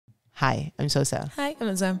Hi, I'm Sosa. Hi, I'm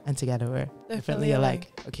Azam. And together we're definitely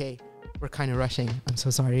alike. Okay, we're kind of rushing. I'm so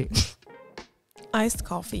sorry. Iced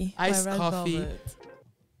coffee. Iced coffee.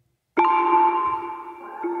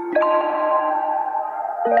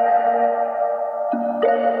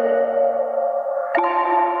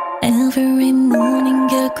 Every morning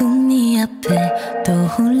결국 네 앞에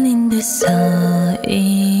떠올린 듯 서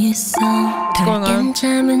있어. 덜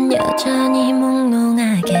잠은 여전히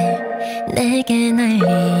몽롱하게 내게 날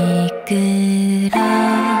이끌어.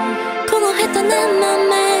 공허했던 내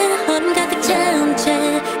맘에 얼음 가득 차온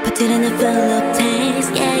채 버티는 a full of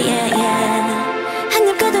taste. Yeah yeah yeah. 한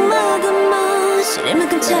입 가득 먹은 뭐 시릴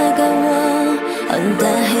만큼 차가워. 언다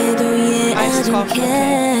해도 yeah I don't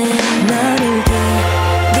care. 너를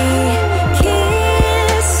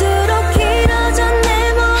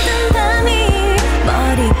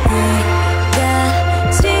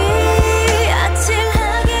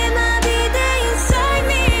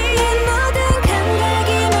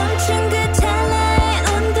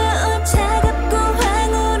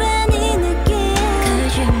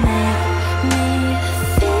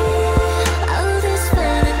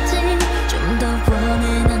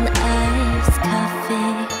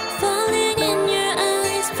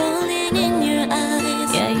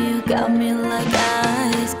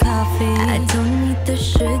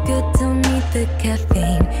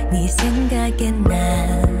caffeine 네 생각에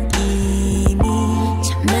난 이미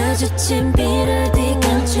참 마주친 비를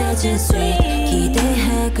뒤감춰진 sweet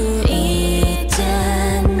기대하고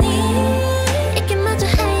있잖니 이렇게마저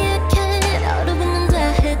하얗게 얼어붙는다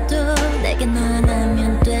해도 내게 너만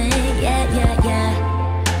하면 돼 yeah yeah yeah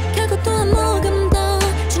결국 또 한 모금 더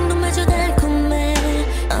중독마저 달콤해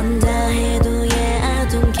언다 해도 yeah I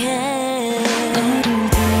don't care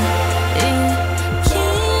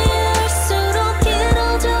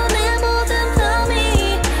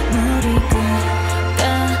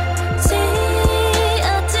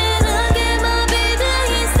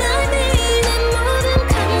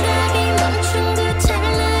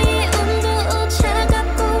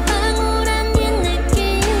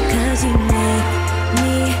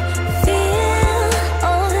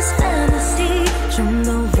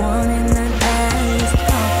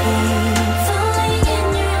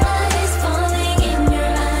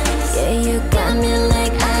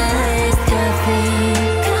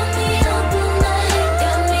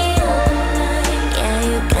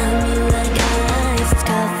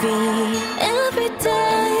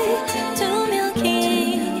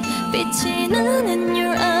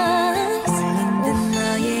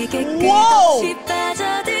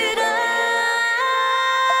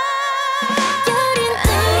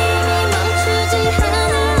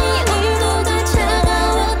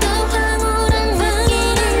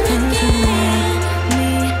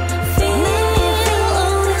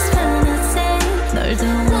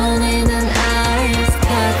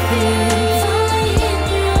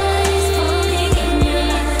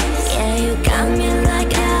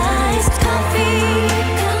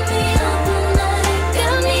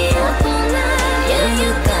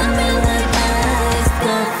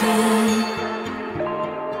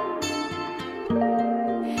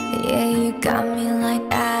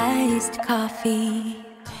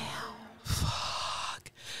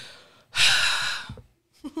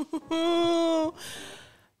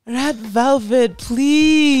Red Velvet,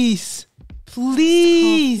 please.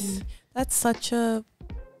 Please. That's such a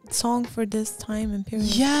song for this time and period.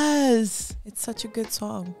 Yes. It's such a good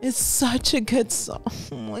song. It's such a good song.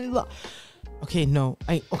 Oh my God. Okay, no.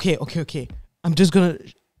 Okay. I'm just gonna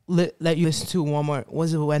let you listen to one more.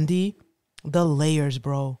 Was it Wendy? The Layers,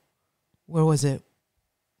 bro. Where was it?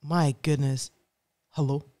 My goodness.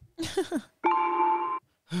 Hello? Looking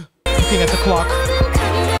at the clock.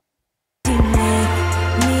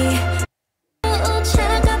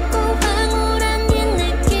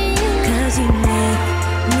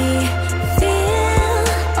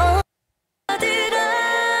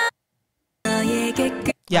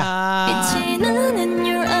 Yeah.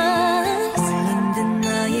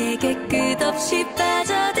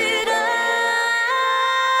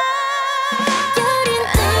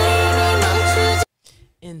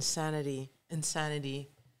 Insanity.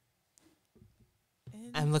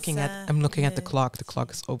 I'm looking at the clock. The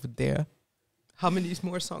clock is over there. How many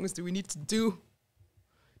more songs do we need to do?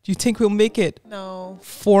 Do you think we'll make it? No.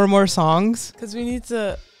 4 more songs? Because we need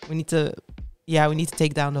to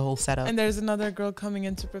take down the whole setup. And there's another girl coming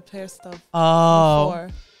in to prepare stuff. Oh.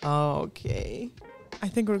 Okay. I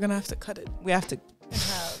think we're gonna have to cut it. We have to.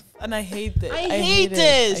 And I hate this. I hate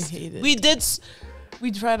this. I hate it.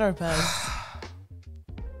 We tried our best.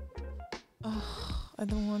 I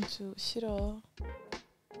don't want to. Shiro.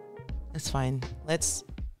 It's fine.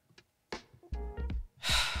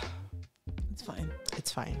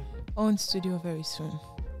 It's fine. Own studio very soon.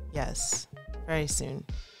 Yes, very soon.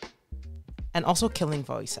 And also Killing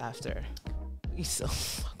Voice after. It's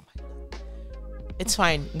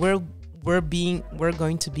fine. We're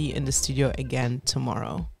going to be in the studio again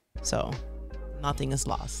tomorrow. So nothing is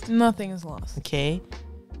lost. Nothing is lost. Okay.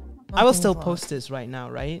 I will still post this right now,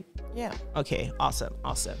 right? Yeah. Okay. Awesome.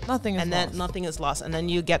 Nothing is lost. And then nothing is lost. And then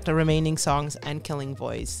you get the remaining songs and Killing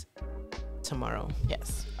Voice tomorrow.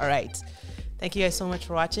 Yes. All right. Thank you guys so much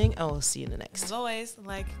for watching, and we'll see you in the next. As always,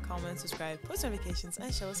 like, comment, subscribe, post notifications,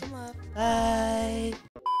 and show us some love. Bye.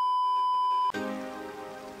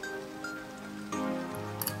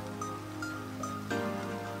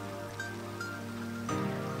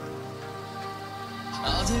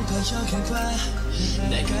 어딜 가요 결과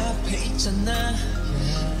내가 앞에 있잖아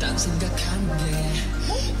딴 생각하는 게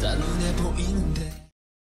다 눈에 보이는데